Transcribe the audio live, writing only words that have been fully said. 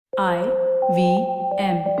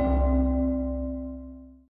IVM.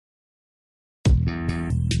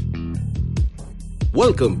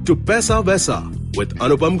 Welcome to Paisa Vaisa with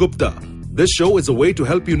Anupam Gupta. This show is a way to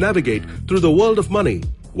help you navigate through the world of money,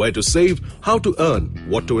 where to save, how to earn,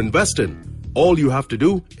 what to invest in. All you have to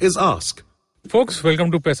do is ask. Folks,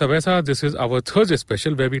 welcome to Paisa Vaisa. This is our Thursday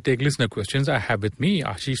special where we take listener questions. I have with me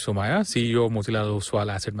Ashish Somaya, CEO of Motilal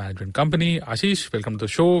Oswal Asset Management Company. Ashish, welcome to the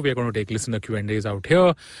show. We are going to take listener Q&As out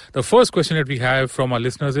here. The first question that we have from our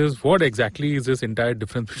listeners is, what exactly is this entire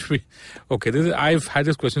difference between... Okay, I've had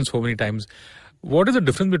this question so many times. What is the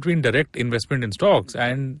difference between direct investment in stocks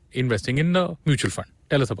and investing in a mutual fund?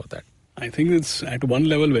 Tell us about that. I think it's at one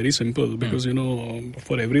level very simple because,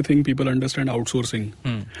 for everything people understand outsourcing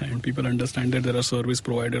and people understand that there are service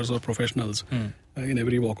providers or professionals in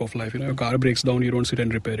every walk of life. Your car breaks down, you don't sit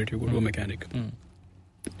and repair it, you go to a mechanic.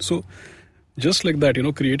 So just like that,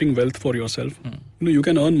 creating wealth for yourself, you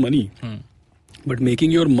can earn money, but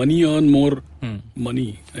making your money earn more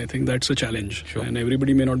money, I think that's a challenge. Sure. And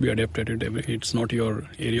everybody may not be adept at it. It's not your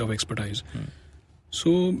area of expertise.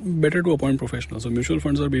 So better to appoint professionals. So mutual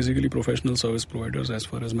funds are basically professional service providers as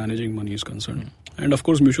far as managing money is concerned. And of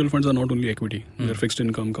course, mutual funds are not only equity. They're fixed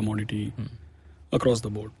income, commodity, across the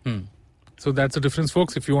board. So that's the difference,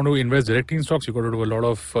 folks. If you want to invest directly in stocks, you've got to do a lot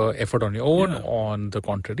of effort on your own. Yeah. On the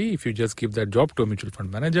contrary, if you just give that job to a mutual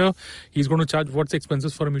fund manager, he's going to charge what's the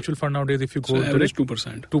expenses for a mutual fund nowadays if you go average direct?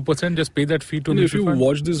 2%. 2%, just pay that fee to a mutual fund. If you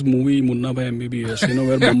watch this movie, Munna Bhai MBBS,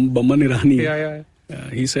 where Baman Irani...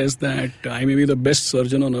 he says that I may be the best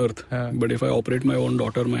surgeon on earth, but if I operate my own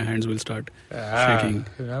daughter, my hands will start shaking.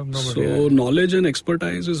 So knowledge and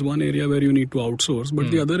expertise is one area where you need to outsource. But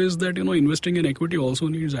the other is that, investing in equity also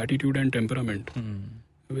needs attitude and temperament,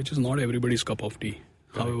 which is not everybody's cup of tea,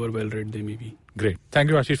 however well read they may be. Great. Thank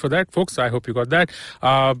you, Ashish, for that. Folks, I hope you got that.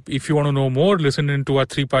 If you want to know more, listen into our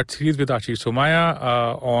 3-part series with Ashish Somaya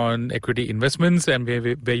on equity investments and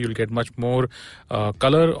where you'll get much more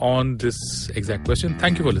color on this exact question.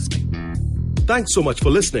 Thank you for listening. Thanks so much for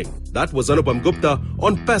listening. That was Anupam Gupta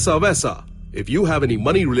on Paisa Vaisa. If you have any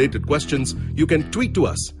money-related questions, you can tweet to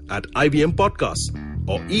us at IVM Podcasts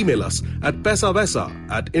or email us at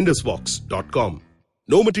paisavaisa@indusvox.com.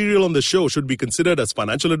 No material on the show should be considered as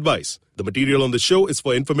financial advice. The material on the show is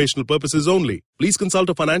for informational purposes only. Please consult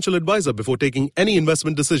a financial advisor before taking any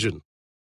investment decision.